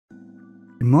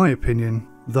In my opinion,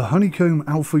 the Honeycomb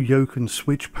Alpha Yoke and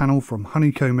Switch panel from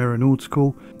Honeycomb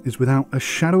Aeronautical is without a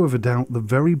shadow of a doubt the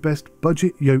very best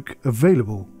budget yoke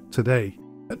available today.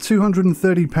 At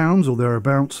 £230 or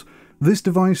thereabouts, this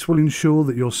device will ensure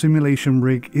that your simulation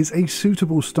rig is a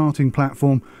suitable starting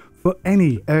platform for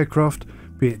any aircraft,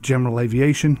 be it general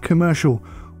aviation, commercial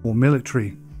or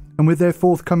military. And with their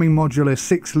forthcoming modular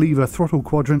 6-lever throttle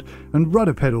quadrant and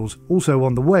rudder pedals also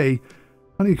on the way,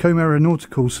 Honeycomb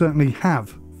Aeronautical certainly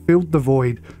have filled the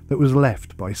void that was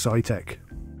left by Scitech.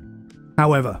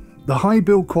 However, the high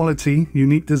build quality,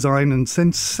 unique design and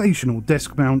sensational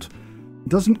desk mount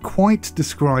doesn't quite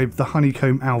describe the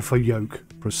Honeycomb Alpha Yoke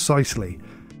precisely.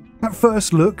 At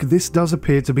first look, this does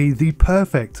appear to be the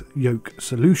perfect yoke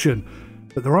solution,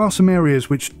 but there are some areas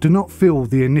which do not fill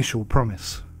the initial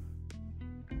promise.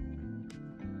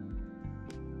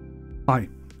 Hi,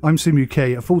 I'm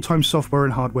SimUK, a full-time software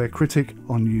and hardware critic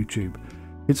on YouTube.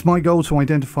 It's my goal to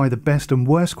identify the best and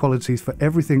worst qualities for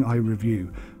everything I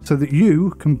review, so that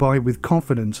you can buy with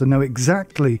confidence and know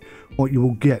exactly what you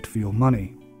will get for your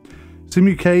money.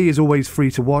 SimUK is always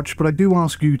free to watch, but I do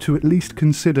ask you to at least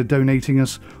consider donating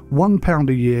us £1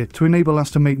 a year to enable us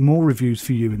to make more reviews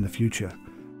for you in the future.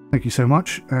 Thank you so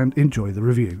much and enjoy the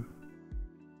review.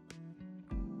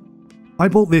 I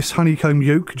bought this Honeycomb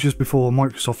Yoke just before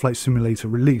Microsoft Flight Simulator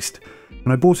released,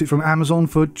 and I bought it from Amazon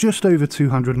for just over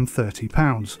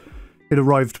 £230. It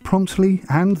arrived promptly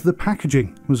and the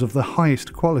packaging was of the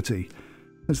highest quality.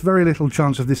 There's very little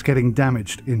chance of this getting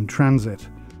damaged in transit.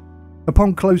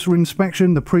 Upon closer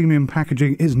inspection, the premium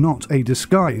packaging is not a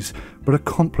disguise, but a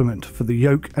complement for the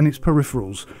yoke and its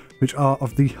peripherals, which are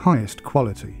of the highest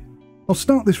quality. I'll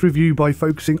start this review by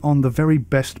focusing on the very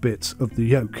best bits of the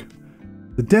yoke.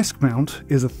 The desk mount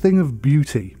is a thing of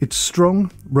beauty. It's strong,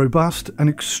 robust and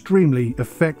extremely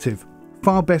effective,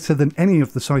 far better than any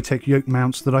of the Scitech yoke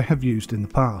mounts that I have used in the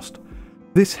past.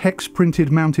 This hex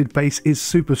printed mounted base is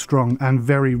super strong and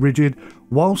very rigid,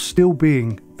 while still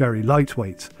being very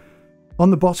lightweight. On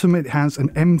the bottom it has an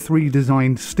M3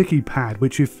 designed sticky pad,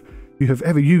 which if you have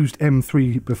ever used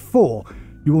M3 before,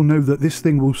 you will know that this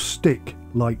thing will stick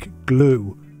like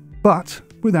glue, but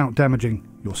without damaging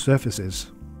your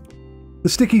surfaces. The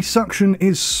sticky suction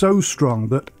is so strong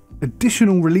that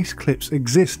additional release clips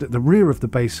exist at the rear of the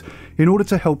base in order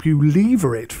to help you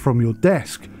lever it from your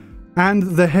desk, and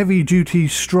the heavy-duty,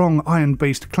 strong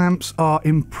iron-based clamps are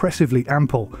impressively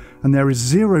ample, and there is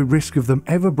zero risk of them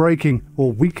ever breaking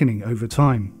or weakening over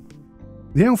time.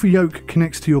 The Alpha Yoke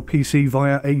connects to your PC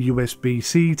via a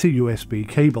USB-C to USB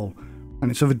cable,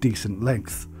 and it's of a decent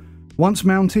length. Once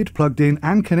mounted, plugged in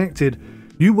and connected,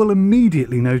 you will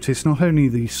immediately notice not only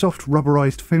the soft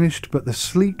rubberized finish, but the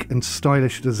sleek and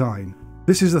stylish design.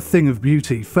 This is a thing of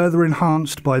beauty, further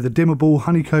enhanced by the dimmable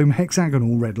Honeycomb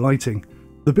hexagonal red lighting.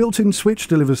 The built-in switch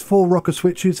delivers 4 rocker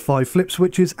switches, 5 flip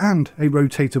switches and a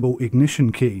rotatable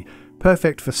ignition key,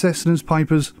 perfect for Cessnas,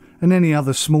 Pipers and any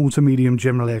other small to medium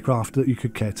general aircraft that you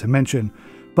could care to mention.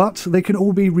 But they can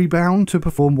all be rebound to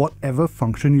perform whatever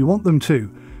function you want them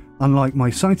to, unlike my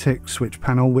Scitech switch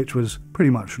panel, which was pretty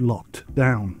much locked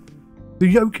down. The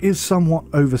yoke is somewhat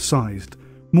oversized,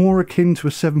 more akin to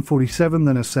a 747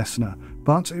 than a Cessna,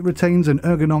 but it retains an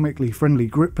ergonomically friendly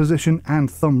grip position and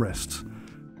thumb rests.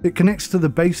 It connects to the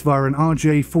base via an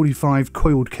RJ45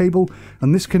 coiled cable,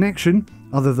 and this connection,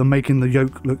 other than making the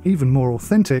yoke look even more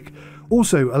authentic,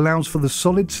 also allows for the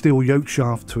solid steel yoke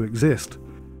shaft to exist.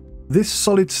 This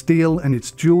solid steel and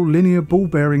its dual linear ball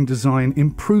bearing design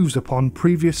improves upon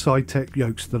previous Scitech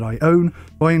yokes that I own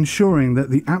by ensuring that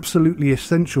the absolutely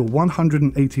essential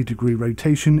 180-degree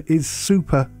rotation is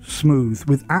super smooth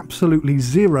with absolutely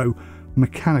zero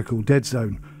mechanical dead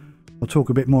zone. I'll talk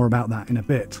a bit more about that in a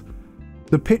bit.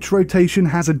 The pitch rotation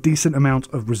has a decent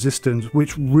amount of resistance,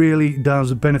 which really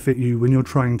does benefit you when you're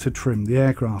trying to trim the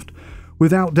aircraft.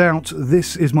 Without doubt,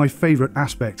 this is my favourite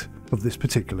aspect of this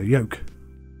particular yoke.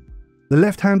 The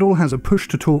left handle has a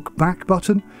push-to-talk back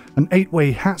button, an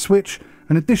 8-way hat switch,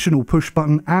 an additional push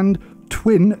button and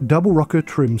twin double rocker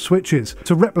trim switches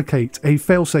to replicate a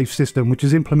fail-safe system which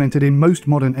is implemented in most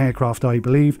modern aircraft, I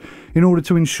believe, in order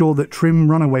to ensure that trim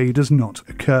runaway does not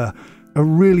occur. A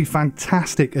really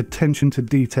fantastic attention to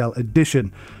detail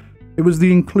addition. It was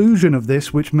the inclusion of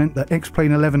this which meant that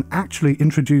X-Plane 11 actually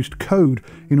introduced code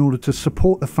in order to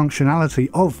support the functionality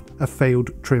of a failed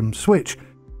trim switch.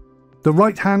 The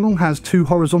right handle has 2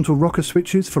 horizontal rocker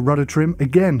switches for rudder trim,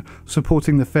 again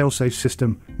supporting the fail-safe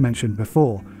system mentioned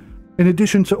before. In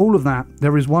addition to all of that,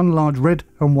 there is 1 large red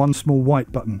and 1 small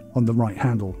white button on the right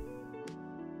handle.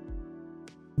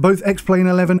 Both X-Plane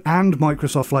 11 and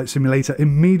Microsoft Flight Simulator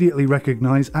immediately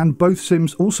recognise, and both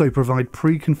sims also provide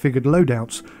pre-configured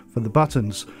loadouts for the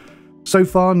buttons. So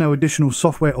far, no additional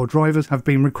software or drivers have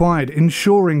been required,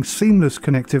 ensuring seamless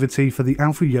connectivity for the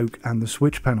Alpha Yoke and the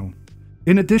switch panel.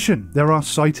 In addition, there are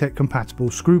Cytec compatible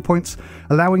screw points,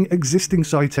 allowing existing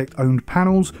Cytec owned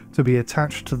panels to be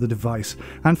attached to the device,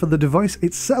 and for the device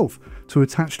itself to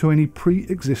attach to any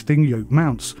pre-existing Yoke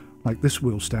mounts, like this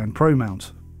wheel stand Pro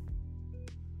mount.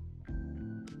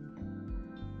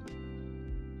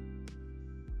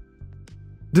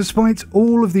 Despite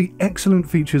all of the excellent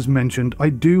features mentioned, I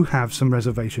do have some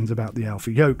reservations about the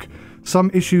Alpha Yoke. Some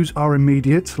issues are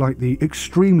immediate, like the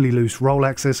extremely loose roll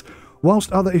axis,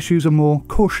 whilst other issues are more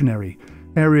cautionary,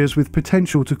 areas with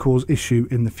potential to cause issue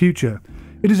in the future.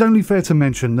 It is only fair to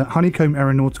mention that Honeycomb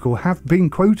Aeronautical have been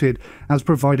quoted as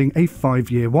providing a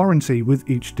 5-year warranty with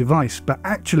each device, but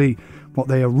actually what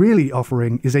they are really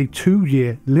offering is a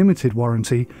 2-year limited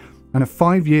warranty and a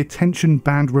 5-year tension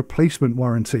band replacement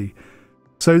warranty.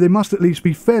 So they must at least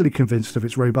be fairly convinced of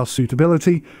its robust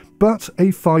suitability, but a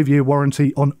 5-year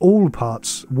warranty on all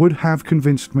parts would have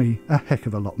convinced me a heck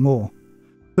of a lot more.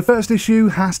 The first issue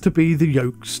has to be the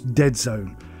Yoke's dead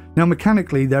zone. Now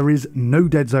mechanically there is no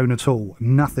dead zone at all,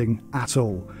 nothing at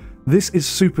all. This is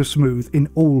super smooth in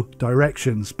all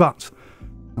directions, but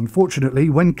unfortunately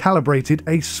when calibrated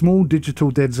a small digital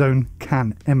dead zone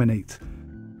can emanate.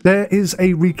 There is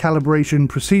a recalibration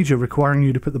procedure requiring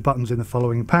you to put the buttons in the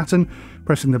following pattern,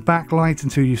 pressing the backlight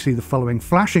until you see the following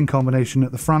flashing combination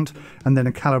at the front, and then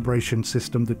a calibration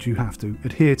system that you have to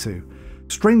adhere to.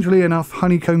 Strangely enough,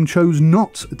 Honeycomb chose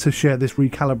not to share this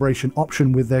recalibration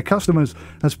option with their customers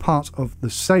as part of the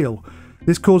sale.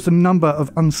 This caused a number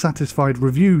of unsatisfied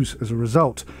reviews as a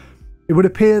result. It would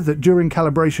appear that during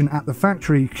calibration at the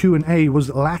factory, Q&A was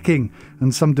lacking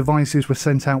and some devices were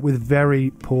sent out with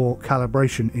very poor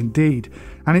calibration indeed.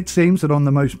 And it seems that on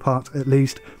the most part at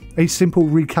least, a simple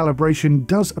recalibration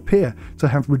does appear to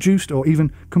have reduced or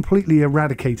even completely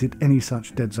eradicated any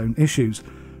such dead zone issues.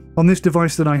 On this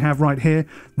device that I have right here,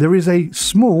 there is a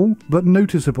small but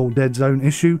noticeable dead zone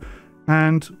issue,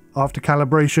 and after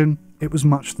calibration, it was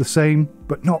much the same,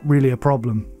 but not really a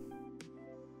problem.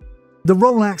 The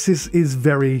roll axis is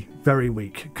very, very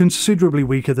weak, considerably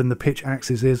weaker than the pitch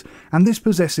axis is, and this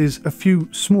possesses a few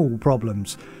small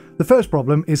problems. The first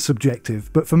problem is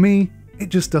subjective, but for me, it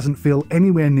just doesn't feel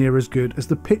anywhere near as good as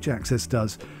the pitch axis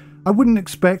does. I wouldn't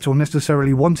expect or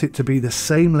necessarily want it to be the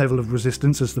same level of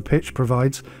resistance as the pitch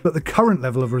provides, but the current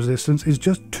level of resistance is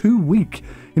just too weak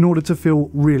in order to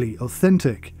feel really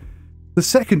authentic. The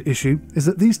second issue is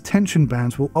that these tension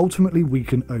bands will ultimately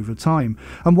weaken over time,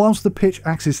 and whilst the pitch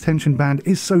axis tension band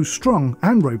is so strong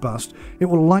and robust, it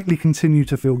will likely continue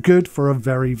to feel good for a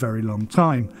very, very long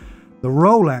time. The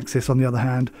roll axis, on the other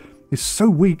hand, is so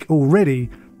weak already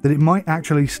that it might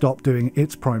actually stop doing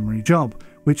its primary job,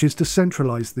 which is to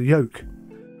centralize the yoke.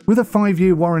 With a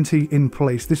 5-year warranty in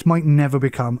place, this might never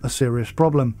become a serious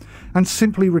problem, and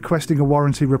simply requesting a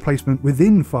warranty replacement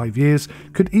within 5 years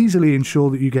could easily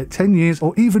ensure that you get 10 years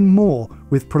or even more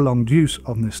with prolonged use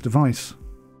on this device.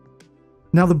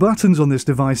 Now, the buttons on this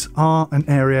device are an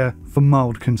area for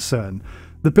mild concern.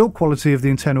 The build quality of the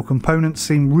internal components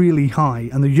seem really high,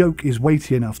 and the yoke is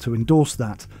weighty enough to endorse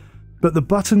that. But the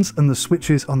buttons and the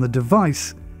switches on the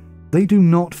device, they do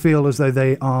not feel as though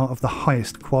they are of the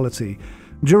highest quality.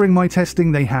 During my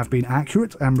testing, they have been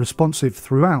accurate and responsive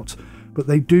throughout, but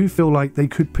they do feel like they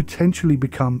could potentially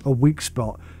become a weak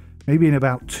spot, maybe in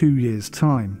about 2 years'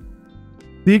 time.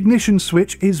 The ignition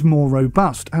switch is more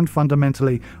robust, and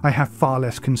fundamentally, I have far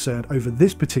less concern over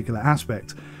this particular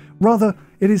aspect. Rather,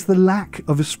 it is the lack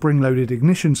of a spring-loaded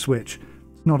ignition switch.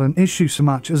 It's not an issue so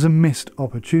much as a missed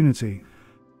opportunity.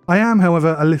 I am,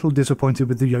 however, a little disappointed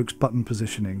with the yoke's button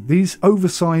positioning. These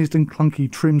oversized and clunky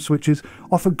trim switches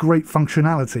offer great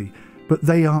functionality, but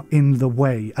they are in the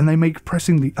way, and they make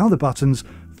pressing the other buttons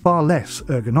far less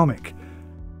ergonomic.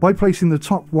 By placing the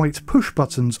top white push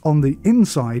buttons on the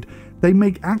inside, they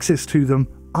make access to them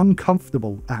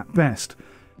uncomfortable at best.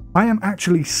 I am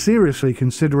actually seriously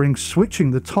considering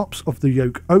switching the tops of the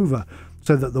yoke over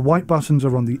so that the white buttons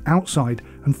are on the outside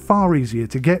and far easier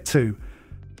to get to.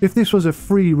 If this was a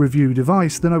free review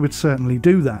device, then I would certainly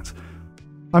do that.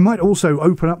 I might also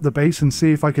open up the base and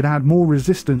see if I could add more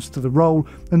resistance to the roll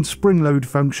and spring load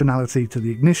functionality to the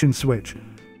ignition switch.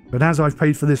 But as I've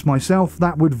paid for this myself,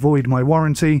 that would void my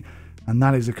warranty, and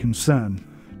that is a concern.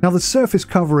 Now, the surface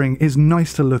covering is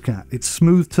nice to look at. It's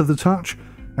smooth to the touch,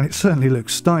 and it certainly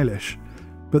looks stylish.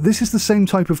 But this is the same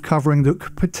type of covering that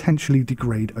could potentially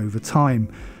degrade over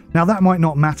time. Now that might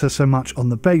not matter so much on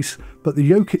the base, but the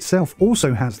yoke itself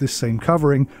also has this same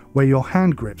covering where your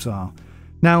hand grips are.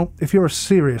 Now, if you're a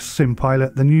serious sim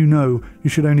pilot, then you know you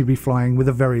should only be flying with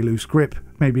a very loose grip,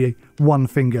 maybe one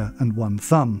finger and one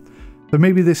thumb. So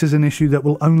maybe this is an issue that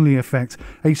will only affect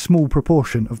a small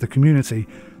proportion of the community,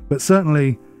 but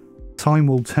certainly time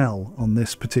will tell on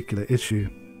this particular issue.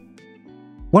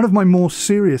 One of my more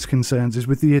serious concerns is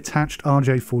with the attached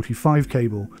RJ45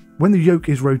 cable. When the yoke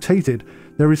is rotated,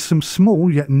 there is some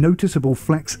small yet noticeable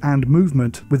flex and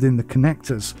movement within the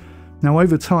connectors. Now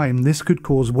over time this could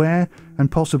cause wear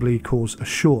and possibly cause a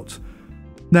short.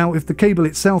 Now if the cable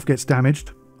itself gets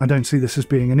damaged, I don't see this as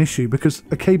being an issue because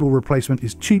a cable replacement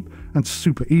is cheap and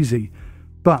super easy.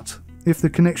 But if the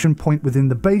connection point within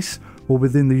the base or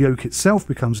within the yoke itself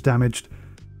becomes damaged,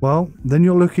 well, then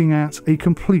you're looking at a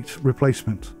complete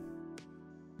replacement.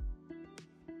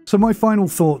 So my final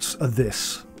thoughts are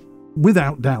this.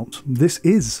 Without doubt, this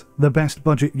is the best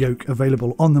budget yoke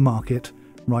available on the market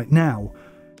right now,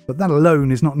 but that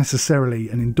alone is not necessarily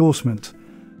an endorsement.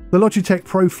 The Logitech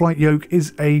Pro Flight Yoke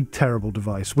is a terrible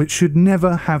device, which should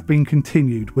never have been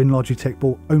continued when Logitech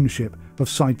bought ownership of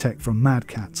SideTech from Mad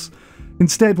Catz.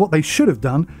 Instead, what they should have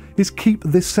done is keep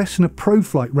this Cessna Pro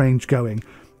Flight range going,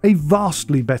 a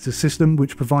vastly better system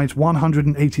which provides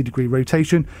 180-degree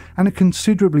rotation and a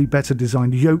considerably better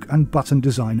designed yoke and button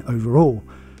design overall.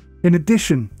 In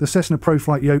addition, the Cessna Pro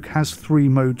Flight Yoke has 3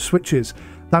 mode switches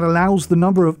that allows the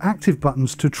number of active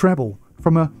buttons to treble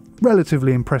from a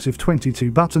relatively impressive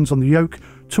 22 buttons on the yoke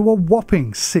to a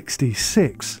whopping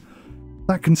 66.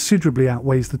 That considerably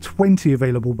outweighs the 20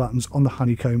 available buttons on the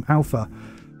Honeycomb Alpha,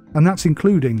 and that's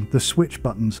including the switch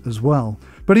buttons as well.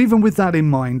 But even with that in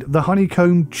mind, the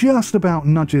Honeycomb just about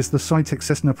nudges the SideTech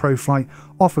Cessna Pro Flight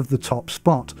off of the top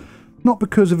spot. Not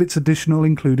because of its additional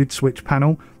included switch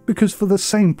panel, because for the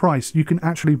same price you can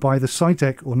actually buy the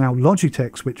SideTech or now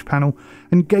Logitech switch panel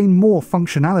and gain more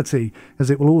functionality, as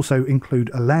it will also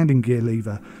include a landing gear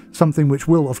lever, something which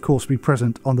will of course be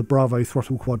present on the Bravo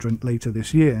throttle quadrant later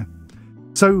this year.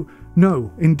 So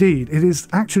no, indeed, it is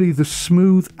actually the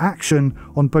smooth action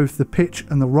on both the pitch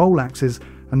and the roll axes,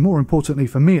 and more importantly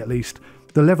for me at least,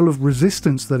 the level of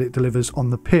resistance that it delivers on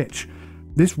the pitch.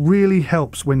 This really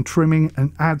helps when trimming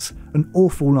and adds an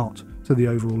awful lot to the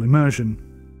overall immersion.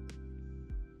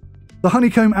 The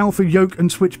Honeycomb Alpha yoke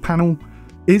and switch panel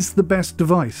is the best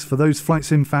device for those flight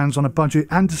sim fans on a budget,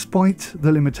 and despite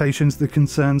the limitations, the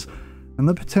concerns and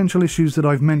the potential issues that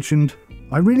I've mentioned,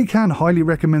 I really can highly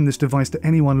recommend this device to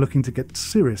anyone looking to get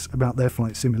serious about their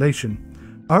flight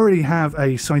simulation. I already have a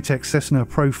SideTech Cessna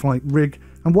Pro Flight rig,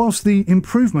 and whilst the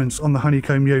improvements on the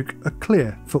Honeycomb yoke are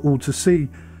clear for all to see,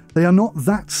 they are not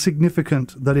that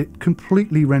significant that it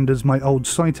completely renders my old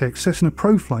SideTech Cessna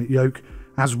Pro Flight yoke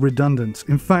as redundant.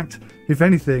 In fact, if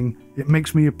anything, it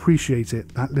makes me appreciate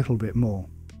it that little bit more.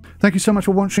 Thank you so much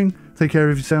for watching, take care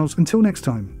of yourselves, until next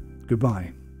time,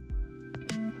 goodbye.